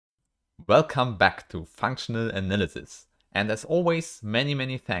Welcome back to Functional Analysis. And as always,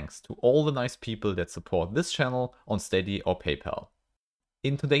 many thanks to all the nice people that support this channel on Steady or PayPal.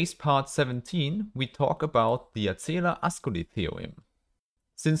 In today's part 17, we talk about the Arzelà-Ascoli Theorem.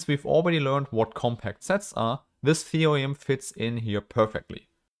 Since we've already learned what compact sets are, this theorem fits in here perfectly.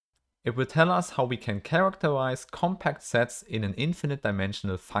 It will tell us how we can characterize compact sets in an infinite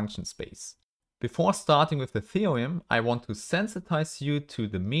dimensional function space. Before starting with the theorem, I want to sensitize you to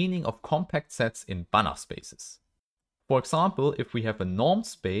the meaning of compact sets in Banach spaces. For example, if we have a normed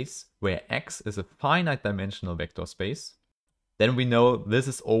space where X is a finite dimensional vector space, then we know this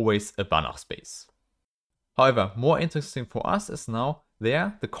is always a Banach space. However, more interesting for us is now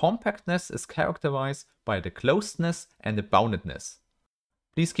there the compactness is characterized by the closedness and the boundedness.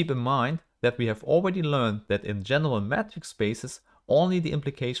 Please keep in mind that we have already learned that in general matrix spaces only the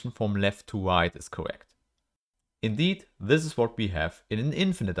implication from left to right is correct. Indeed, this is what we have in an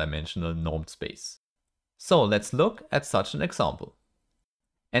infinite dimensional normed space. So let's look at such an example.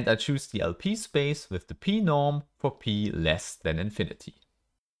 And I choose the LP space with the P norm for P less than infinity.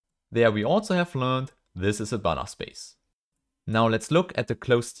 There we also have learned this is a Banach space. Now let's look at the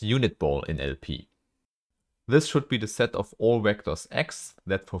closed unit ball in LP. This should be the set of all vectors X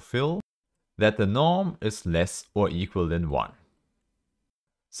that fulfill that the norm is less or equal than 1.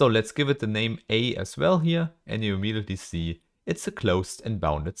 So let's give it the name A as well here, and you immediately see it's a closed and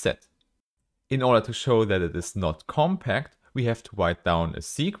bounded set. In order to show that it is not compact, we have to write down a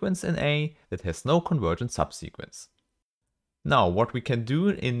sequence in A that has no convergent subsequence. Now what we can do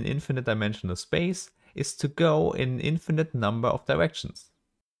in infinite dimensional space is to go in an infinite number of directions.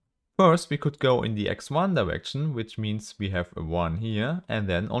 First we could go in the x1 direction, which means we have a 1 here and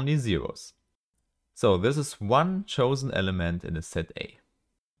then only zeros. So this is one chosen element in a set A.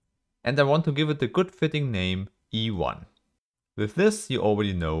 And I want to give it a good fitting name E1. With this you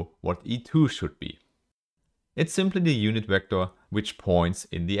already know what E2 should be. It's simply the unit vector which points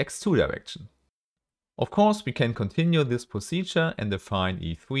in the x2 direction. Of course we can continue this procedure and define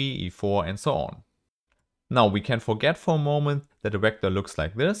E3, E4 and so on. Now we can forget for a moment that a vector looks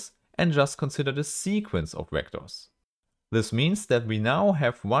like this and just consider the sequence of vectors. This means that we now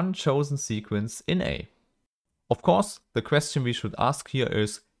have one chosen sequence in A. Of course, the question we should ask here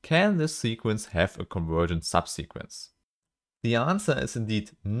is, can this sequence have a convergent subsequence? The answer is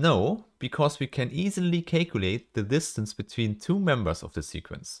indeed no, because we can easily calculate the distance between two members of the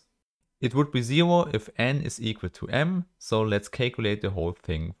sequence. It would be 0 if n is equal to m, so let's calculate the whole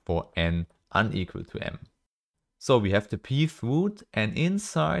thing for n unequal to m. So we have the pth root, and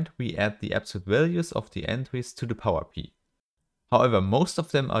inside we add the absolute values of the entries to the power p. However, most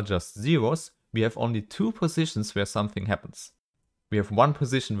of them are just zeros. We have only two positions where something happens. We have one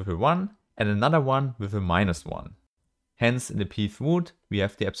position with a 1 and another one with a -1. Hence in the pth root we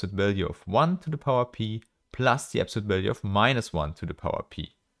have the absolute value of 1 to the power p plus the absolute value of -1 to the power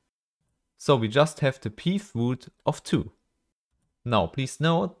p. So we just have the pth root of 2. Now please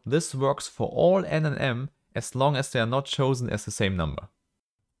note this works for all n and m as long as they are not chosen as the same number.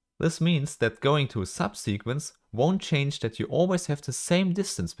 This means that going to a subsequence won't change that you always have the same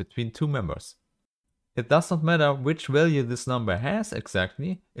distance between two members. It does not matter which value this number has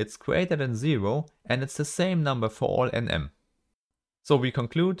exactly, it's greater than 0 and it's the same number for all nm. So we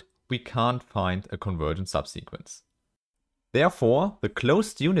conclude we can't find a convergent subsequence. Therefore, the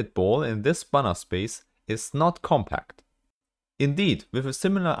closed unit ball in this Banach space is not compact. Indeed, with a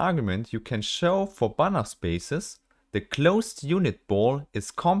similar argument you can show for Banach spaces the closed unit ball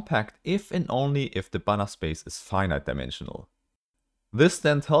is compact if and only if the Banach space is finite dimensional. This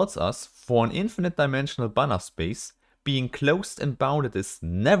then tells us, for an infinite dimensional Banach space, being closed and bounded is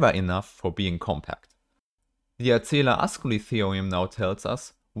never enough for being compact. The Arzelà-Ascoli theorem now tells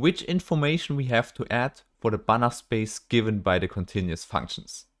us which information we have to add for the Banach space given by the continuous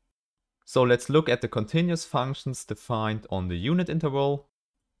functions. So let's look at the continuous functions defined on the unit interval,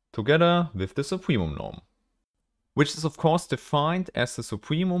 together with the supremum norm, which is of course defined as the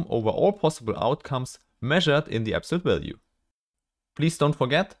supremum over all possible outcomes measured in the absolute value. Please don't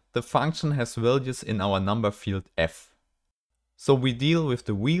forget, the function has values in our number field f. So we deal with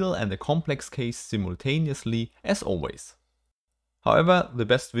the real and the complex case simultaneously as always. However, the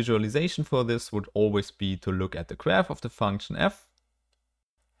best visualization for this would always be to look at the graph of the function f,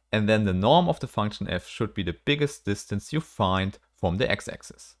 and then the norm of the function f should be the biggest distance you find from the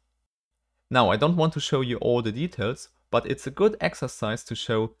x-axis. Now I don't want to show you all the details, but it's a good exercise to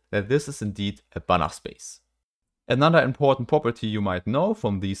show that this is indeed a Banach space. Another important property you might know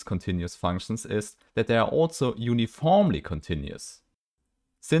from these continuous functions is that they are also uniformly continuous.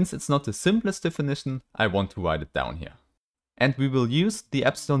 Since it's not the simplest definition, I want to write it down here. and we will use the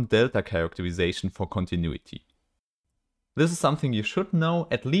epsilon delta characterization for continuity. This is something you should know,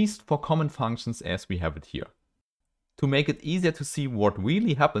 at least for common functions as we have it here. To make it easier to see what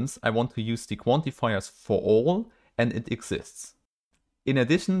really happens, I want to use the quantifiers for all and it exists. In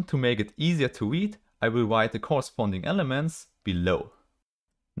addition, to make it easier to read, I will write the corresponding elements below.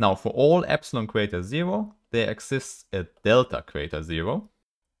 Now for all epsilon greater 0, there exists a delta greater 0,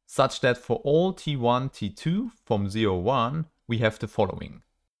 such that for all t1, t2 from 0, 1, we have the following.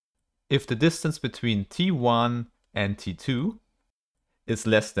 If the distance between t1 and t2 is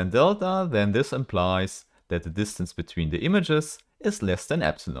less than delta, then this implies that the distance between the images is less than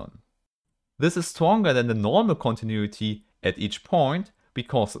epsilon. This is stronger than the normal continuity at each point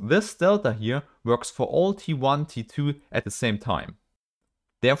because this delta here works for all t1, t2 at the same time.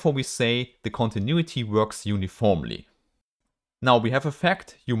 Therefore we say the continuity works uniformly. Now we have a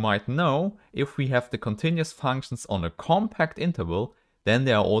fact you might know: if we have the continuous functions on a compact interval, then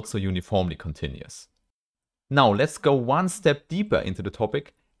they are also uniformly continuous. Now let's go one step deeper into the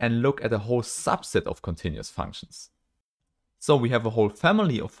topic and look at a whole subset of continuous functions. So we have a whole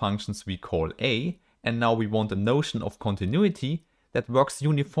family of functions we call A, and now we want a notion of continuity that works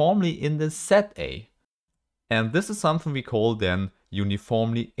uniformly in the set A. And this is something we call then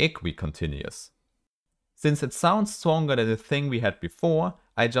uniformly equicontinuous. Since it sounds stronger than the thing we had before,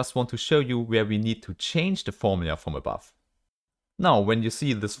 I just want to show you where we need to change the formula from above. Now when you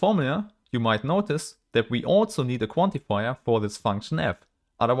see this formula, you might notice that we also need a quantifier for this function f,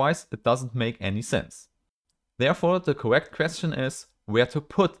 otherwise it doesn't make any sense. Therefore the correct question is where to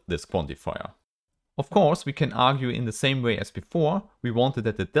put this quantifier. Of course we can argue in the same way as before. We wanted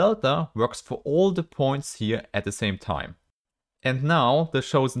that the delta works for all the points here at the same time. And now the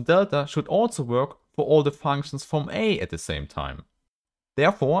chosen delta should also work for all the functions from A at the same time.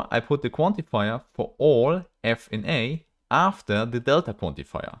 Therefore I put the quantifier for all f in A after the delta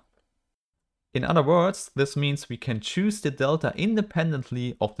quantifier. In other words, this means we can choose the delta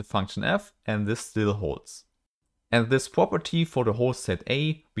independently of the function f, and this still holds. And this property for the whole set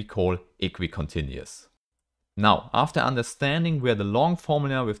A we call equicontinuous. Now, after understanding where the long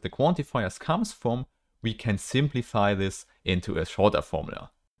formula with the quantifiers comes from, we can simplify this into a shorter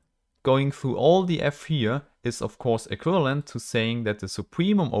formula. Going through all the f here is of course equivalent to saying that the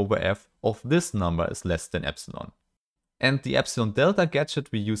supremum over f of this number is less than epsilon. And the epsilon delta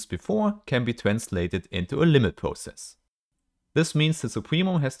gadget we used before can be translated into a limit process. This means the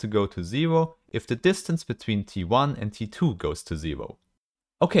supremum has to go to 0 if the distance between t1 and t2 goes to 0.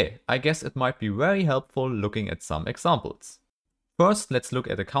 Okay, I guess it might be very helpful looking at some examples. First, let's look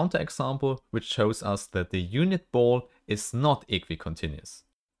at a counterexample which shows us that the unit ball is not equicontinuous.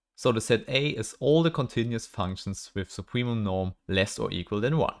 So the set A is all the continuous functions with supremum norm less or equal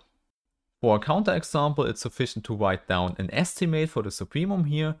than 1. For a counterexample, it's sufficient to write down an estimate for the supremum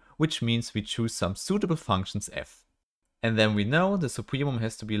here, which means we choose some suitable functions f. And then we know the supremum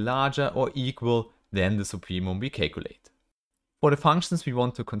has to be larger or equal than the supremum we calculate. For the functions we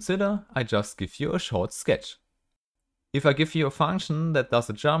want to consider, I just give you a short sketch. If I give you a function that does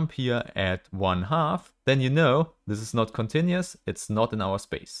a jump here at 1/2, then you know this is not continuous, it's not in our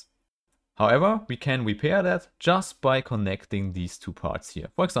space. However, we can repair that just by connecting these two parts here,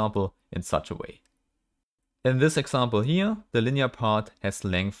 for example, in such a way. In this example here, the linear part has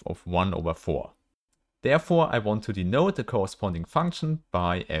length of 1/4. Therefore, I want to denote the corresponding function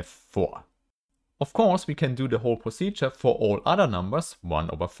by f4. Of course, we can do the whole procedure for all other numbers,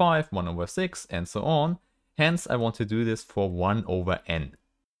 1/5, 1/6, and so on. Hence, I want to do this for 1/n.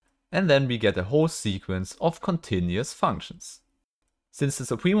 And then we get a whole sequence of continuous functions. Since the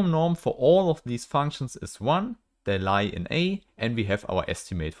supremum norm for all of these functions is 1, they lie in A, and we have our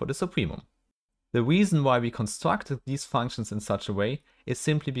estimate for the supremum. The reason why we constructed these functions in such a way is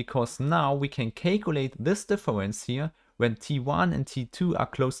simply because now we can calculate this difference here when t1 and t2 are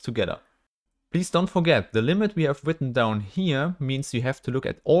close together. Please don't forget, the limit we have written down here means you have to look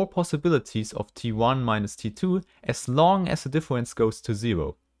at all possibilities of t1 minus t2 as long as the difference goes to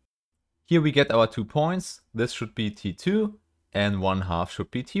 0. Here we get our 2 points, this should be t2, and 1/2 should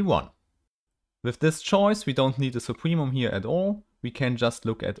be t1. With this choice, we don't need a supremum here at all. We can just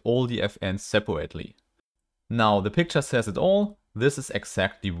look at all the fn's separately. Now, the picture says it all. This is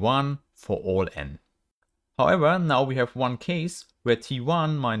exactly 1 for all n. However, now we have one case where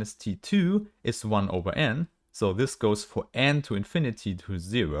t1 minus t2 is 1/n. So this goes for n to infinity to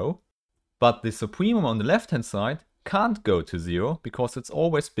 0. But the supremum on the left-hand side can't go to 0 because it's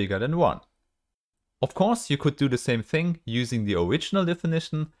always bigger than 1. Of course, you could do the same thing using the original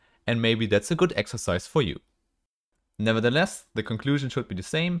definition, and maybe that's a good exercise for you. Nevertheless, the conclusion should be the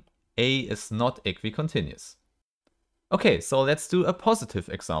same: A is not equicontinuous. Okay, so let's do a positive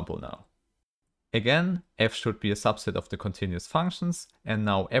example now. Again, f should be a subset of the continuous functions, and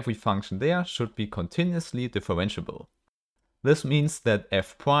now every function there should be continuously differentiable. This means that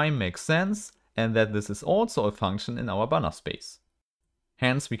f prime makes sense, and that this is also a function in our Banach space.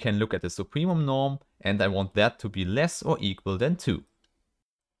 Hence we can look at the supremum norm, and I want that to be less or equal than 2.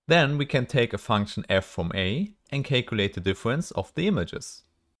 Then we can take a function f from A and calculate the difference of the images.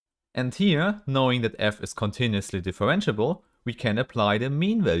 And here, knowing that f is continuously differentiable, we can apply the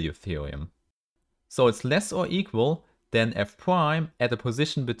mean value theorem. So it's less or equal than f prime at a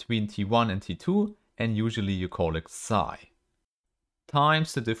position between t1 and t2, and usually you call it psi,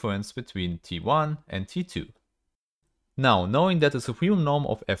 times the difference between t1 and t2. Now, knowing that the supremum norm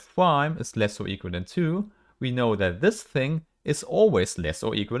of f prime is less or equal than 2, we know that this thing is always less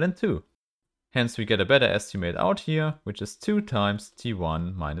or equal than 2. Hence we get a better estimate out here, which is 2 times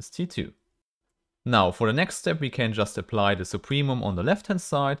t1 minus t2. Now for the next step we can just apply the supremum on the left hand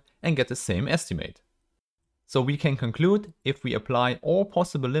side and get the same estimate. So we can conclude if we apply all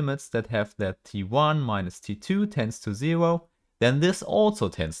possible limits that have that t1 minus t2 tends to 0, then this also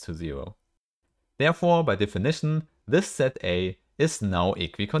tends to 0. Therefore, by definition, this set A is now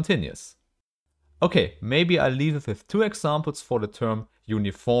equicontinuous. Okay, maybe I'll leave it with 2 examples for the term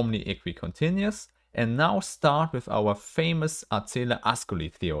uniformly equicontinuous, and now start with our famous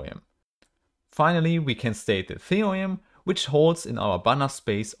Arzelà-Ascoli theorem. Finally, we can state the theorem, which holds in our Banach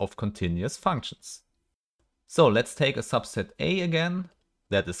space of continuous functions. So let's take a subset A again,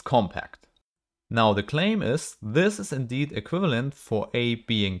 that is compact. Now the claim is this is indeed equivalent for A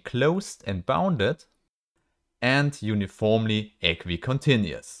being closed and bounded and uniformly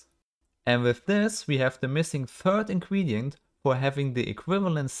equicontinuous. And with this we have the missing third ingredient for having the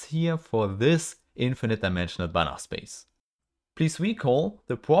equivalence here for this infinite dimensional Banach space. Please recall,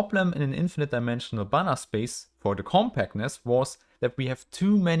 the problem in an infinite dimensional Banach space for the compactness was that we have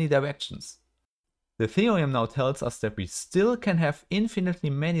too many directions. The theorem now tells us that we still can have infinitely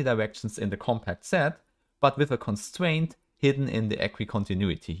many directions in the compact set, but with a constraint hidden in the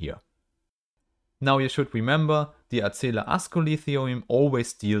equicontinuity here. Now you should remember, the Arzelà-Ascoli theorem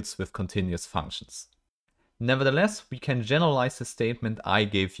always deals with continuous functions. Nevertheless, we can generalize the statement I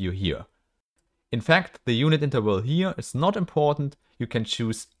gave you here. In fact, the unit interval here is not important, you can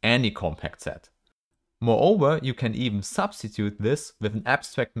choose any compact set. Moreover, you can even substitute this with an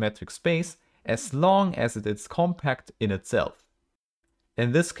abstract metric space as long as it is compact in itself.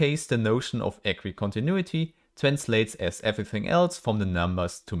 In this case, the notion of equicontinuity translates as everything else from the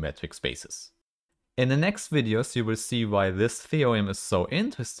numbers to metric spaces. In the next videos you will see why this theorem is so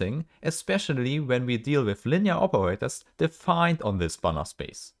interesting, especially when we deal with linear operators defined on this Banach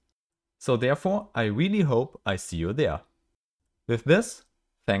space. So therefore, I really hope I see you there. With this,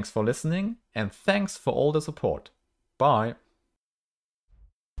 thanks for listening and thanks for all the support. Bye!